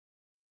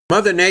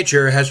Mother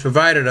Nature has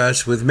provided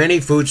us with many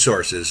food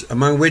sources,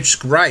 among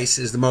which rice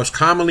is the most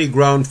commonly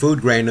grown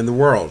food grain in the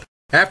world.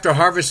 After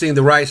harvesting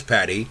the rice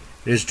paddy,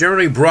 it is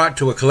generally brought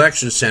to a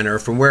collection center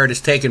from where it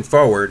is taken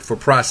forward for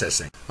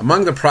processing.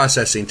 Among the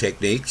processing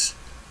techniques,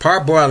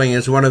 parboiling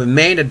is one of the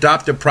main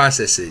adopted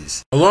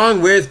processes.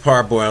 Along with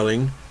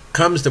parboiling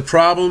comes the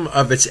problem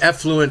of its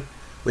effluent,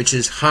 which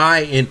is high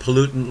in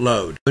pollutant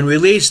load. When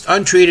released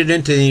untreated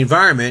into the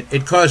environment,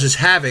 it causes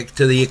havoc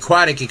to the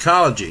aquatic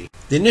ecology.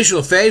 The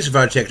initial phase of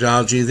our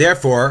technology,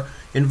 therefore,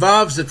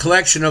 involves the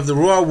collection of the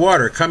raw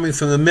water coming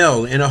from the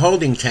mill in a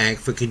holding tank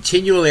for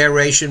continual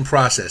aeration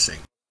processing.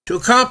 To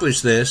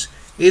accomplish this,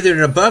 either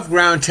an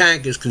above-ground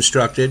tank is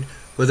constructed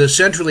with a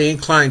centrally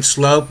inclined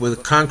slope with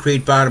a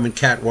concrete bottom and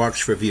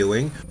catwalks for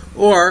viewing,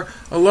 or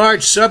a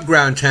large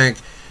subground tank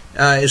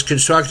is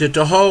constructed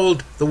to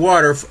hold the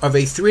water of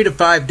a 3 to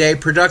 5 day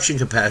production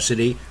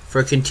capacity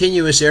for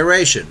continuous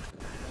aeration.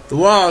 The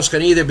walls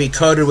can either be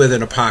coated with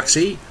an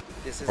epoxy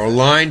or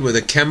lined with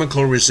a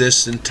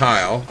chemical-resistant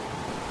tile,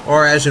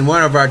 or as in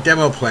one of our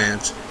demo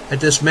plants, a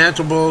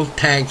dismantleable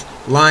tank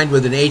lined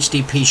with an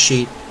HDP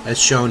sheet as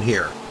shown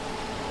here.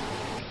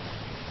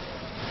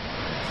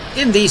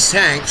 In these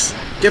tanks,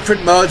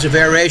 different modes of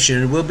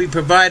aeration will be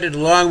provided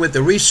along with the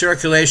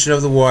recirculation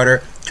of the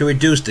water to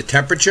reduce the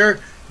temperature,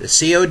 the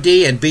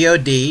COD and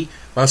BOD,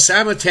 while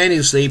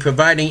simultaneously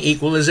providing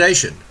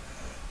equalization.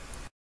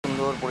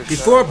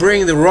 Before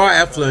bringing the raw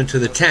effluent to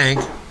the tank,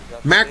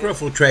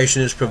 macrofiltration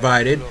is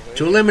provided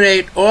to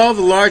eliminate all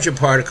the larger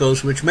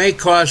particles which may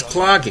cause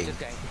clogging.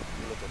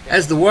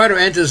 As the water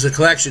enters the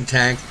collection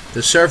tank,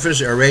 the surface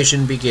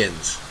aeration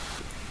begins.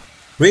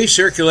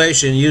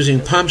 Recirculation using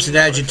pumps and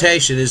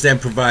agitation is then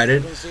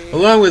provided,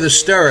 along with a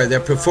stirrer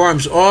that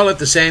performs all at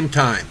the same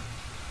time.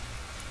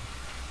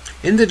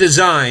 In the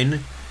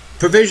design,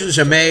 provisions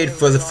are made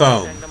for the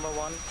foam.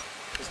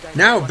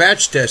 Now a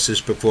batch test is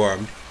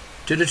performed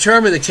to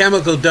determine the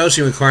chemical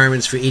dosing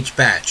requirements for each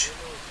batch.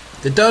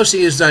 The dosing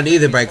is done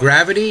either by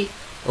gravity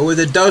or with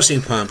a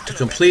dosing pump to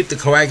complete the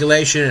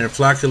coagulation and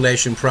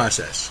flocculation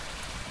process.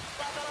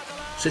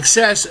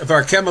 Success of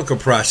our chemical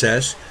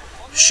process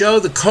show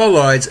the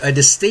colloids are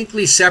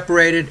distinctly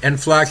separated and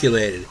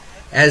flocculated,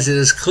 as it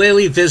is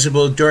clearly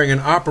visible during an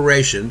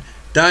operation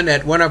done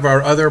at one of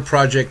our other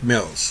project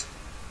mills.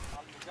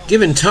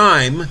 Given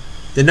time,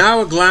 the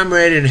now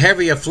agglomerated and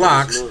heavier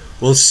flocks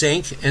will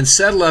sink and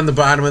settle on the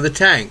bottom of the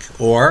tank,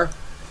 or,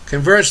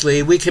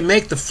 conversely, we can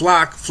make the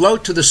flock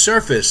float to the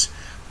surface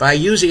by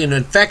using an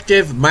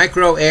effective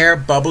micro-air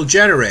bubble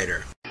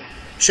generator.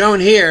 Shown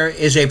here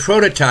is a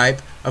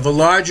prototype of a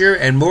larger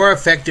and more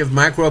effective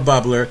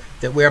microbubbler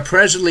that we are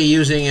presently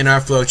using in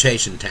our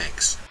flotation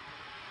tanks.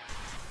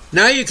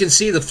 Now you can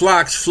see the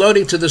flocks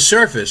floating to the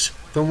surface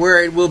from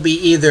where it will be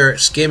either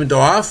skimmed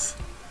off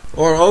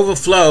or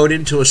overflowed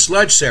into a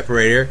sludge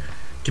separator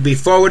to be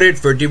forwarded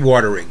for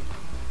dewatering.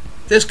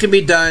 This can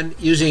be done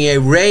using a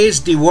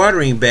raised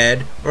dewatering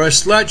bed or a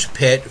sludge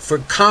pit for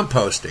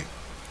composting.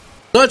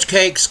 Sludge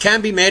cakes can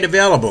be made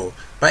available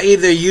by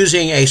either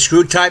using a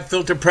screw-type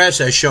filter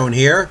press as shown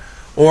here,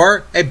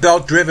 or a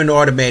belt-driven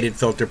automated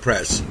filter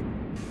press.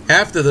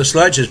 After the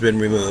sludge has been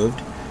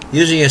removed,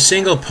 using a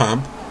single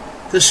pump,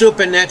 the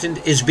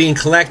supernatant is being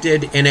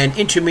collected in an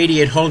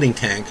intermediate holding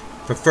tank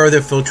for further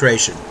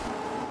filtration.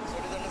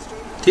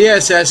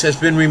 TSS has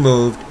been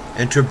removed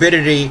and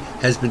turbidity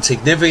has been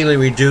significantly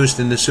reduced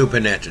in the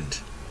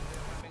supernatant.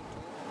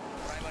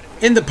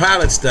 In the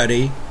pilot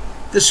study,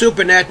 the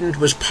supernatant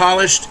was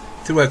polished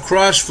through a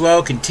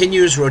cross-flow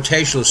continuous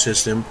rotational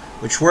system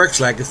which works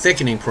like a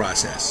thickening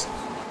process.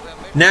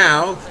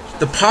 Now,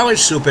 the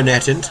polished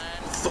supernatant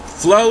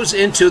flows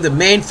into the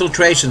main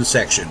filtration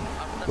section,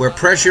 where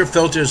pressure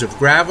filters of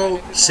gravel,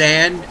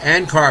 sand,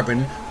 and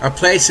carbon are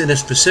placed in a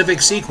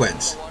specific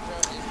sequence.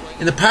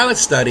 In the pilot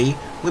study,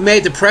 we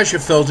made the pressure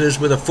filters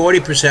with a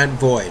 40%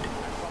 void.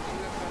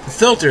 The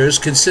filters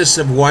consist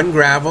of 1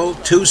 gravel,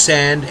 2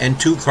 sand, and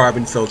 2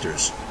 carbon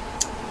filters.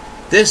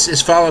 This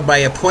is followed by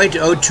a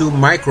 0.02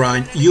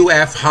 micron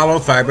UF hollow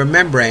fiber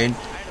membrane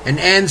and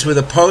ends with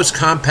a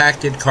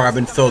post-compacted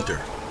carbon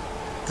filter.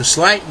 The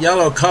slight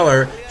yellow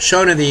color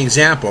shown in the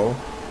example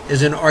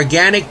is an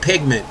organic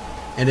pigment,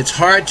 and it's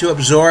hard to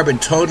absorb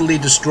and totally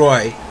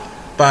destroy,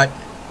 but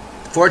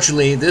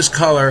fortunately this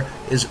color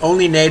is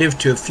only native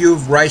to a few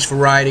rice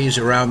varieties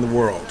around the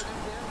world.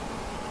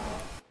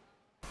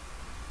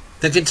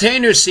 The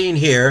containers seen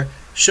here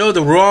show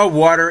the raw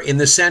water in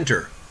the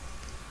center.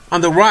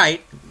 On the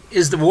right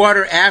is the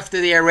water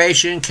after the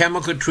aeration,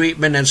 chemical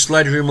treatment, and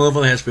sludge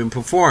removal has been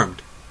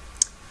performed.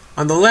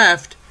 On the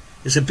left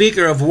is a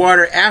beaker of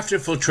water after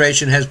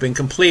filtration has been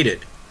completed.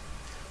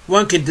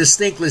 One can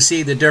distinctly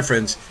see the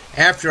difference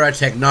after our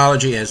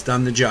technology has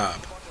done the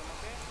job.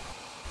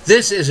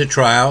 This is a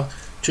trial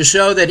to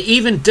show that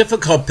even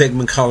difficult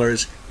pigment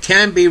colors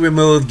can be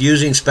removed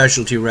using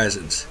specialty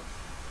resins.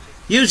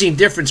 Using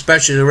different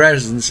specialty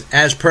resins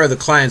as per the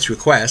client's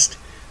request,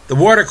 the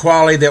water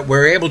quality that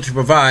we're able to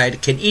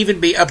provide can even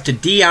be up to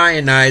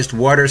deionized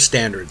water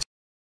standards.